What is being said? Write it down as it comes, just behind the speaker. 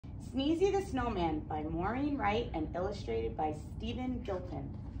Sneezy the Snowman by Maureen Wright and illustrated by Stephen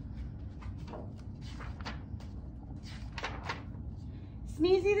Gilpin.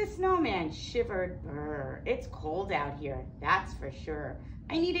 Sneezy the Snowman shivered. Brr, it's cold out here, that's for sure.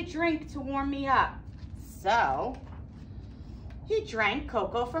 I need a drink to warm me up. So, he drank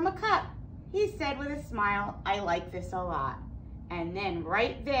cocoa from a cup. He said with a smile, I like this a lot. And then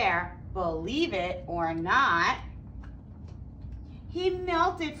right there, believe it or not, he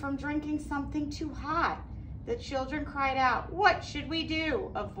melted from drinking something too hot. The children cried out, what should we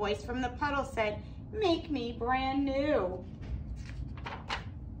do? A voice from the puddle said, make me brand new.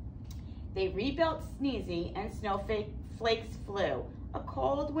 They rebuilt Sneezy and snowflakes flew. A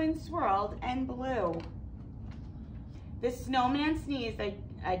cold wind swirled and blew. The snowman sneezed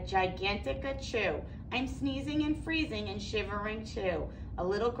a gigantic achoo. I'm sneezing and freezing and shivering too. A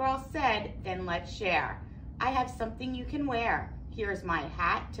little girl said, then let's share. I have something you can wear. Here's my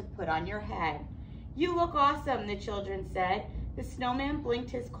hat to put on your head. You look awesome, the children said. The snowman blinked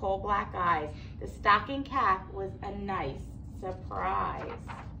his coal black eyes. The stocking cap was a nice surprise.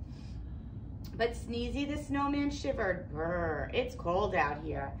 But Sneezy the Snowman shivered. Brr, it's cold out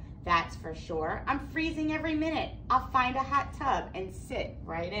here, that's for sure. I'm freezing every minute. I'll find a hot tub and sit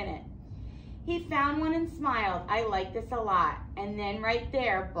right in it. He found one and smiled. I like this a lot. And then right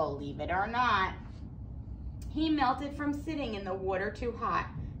there, believe it or not, he melted from sitting in the water too hot.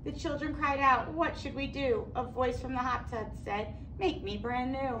 The children cried out, what should we do? A voice from the hot tub said, make me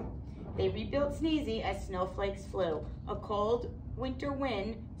brand new. They rebuilt Sneezy as snowflakes flew. A cold winter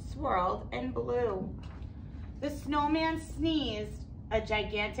wind swirled and blew. The snowman sneezed a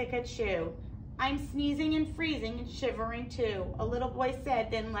gigantic achoo. I'm sneezing and freezing and shivering too. A little boy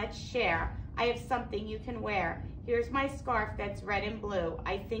said, then let's share. I have something you can wear. Here's my scarf that's red and blue.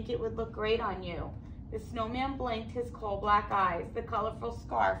 I think it would look great on you. The snowman blinked his coal black eyes. The colorful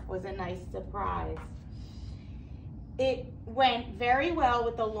scarf was a nice surprise. It went very well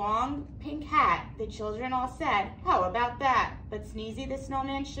with the long pink hat. The children all said, how about that? But Sneezy the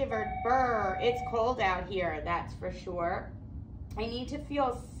Snowman shivered. Brr, it's cold out here, that's for sure. I need to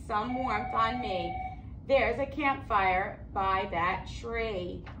feel some warmth on me. There's a campfire by that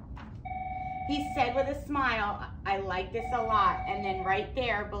tree. He said with a smile, I like this a lot. And then right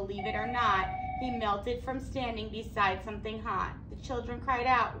there, believe it or not, he melted from standing beside something hot. The children cried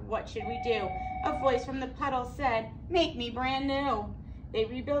out, what should we do? A voice from the puddle said, make me brand new. They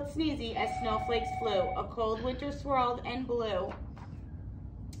rebuilt Sneezy as snowflakes flew. A cold winter swirled and blew.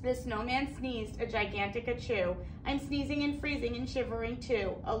 The snowman sneezed a gigantic achoo. I'm sneezing and freezing and shivering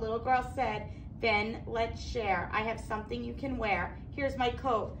too. A little girl said, then let's share. I have something you can wear. Here's my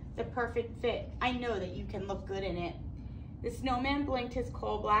coat, the perfect fit. I know that you can look good in it. The snowman blinked his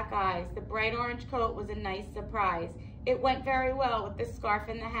coal black eyes. The bright orange coat was a nice surprise. It went very well with the scarf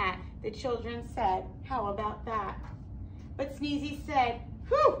and the hat. The children said, how about that? But Sneezy said,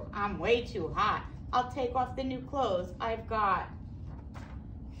 whew, I'm way too hot. I'll take off the new clothes I've got.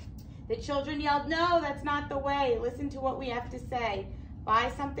 The children yelled, no, that's not the way. Listen to what we have to say.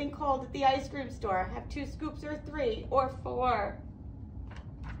 Buy something cold at the ice cream store. Have 2 scoops or 3 or 4.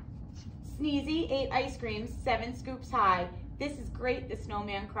 Sneezy ate ice cream 7 scoops high. This is great, the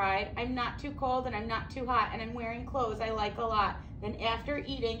snowman cried. I'm not too cold and I'm not too hot and I'm wearing clothes I like a lot. Then after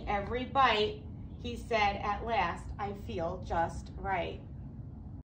eating every bite, he said, at last, I feel just right.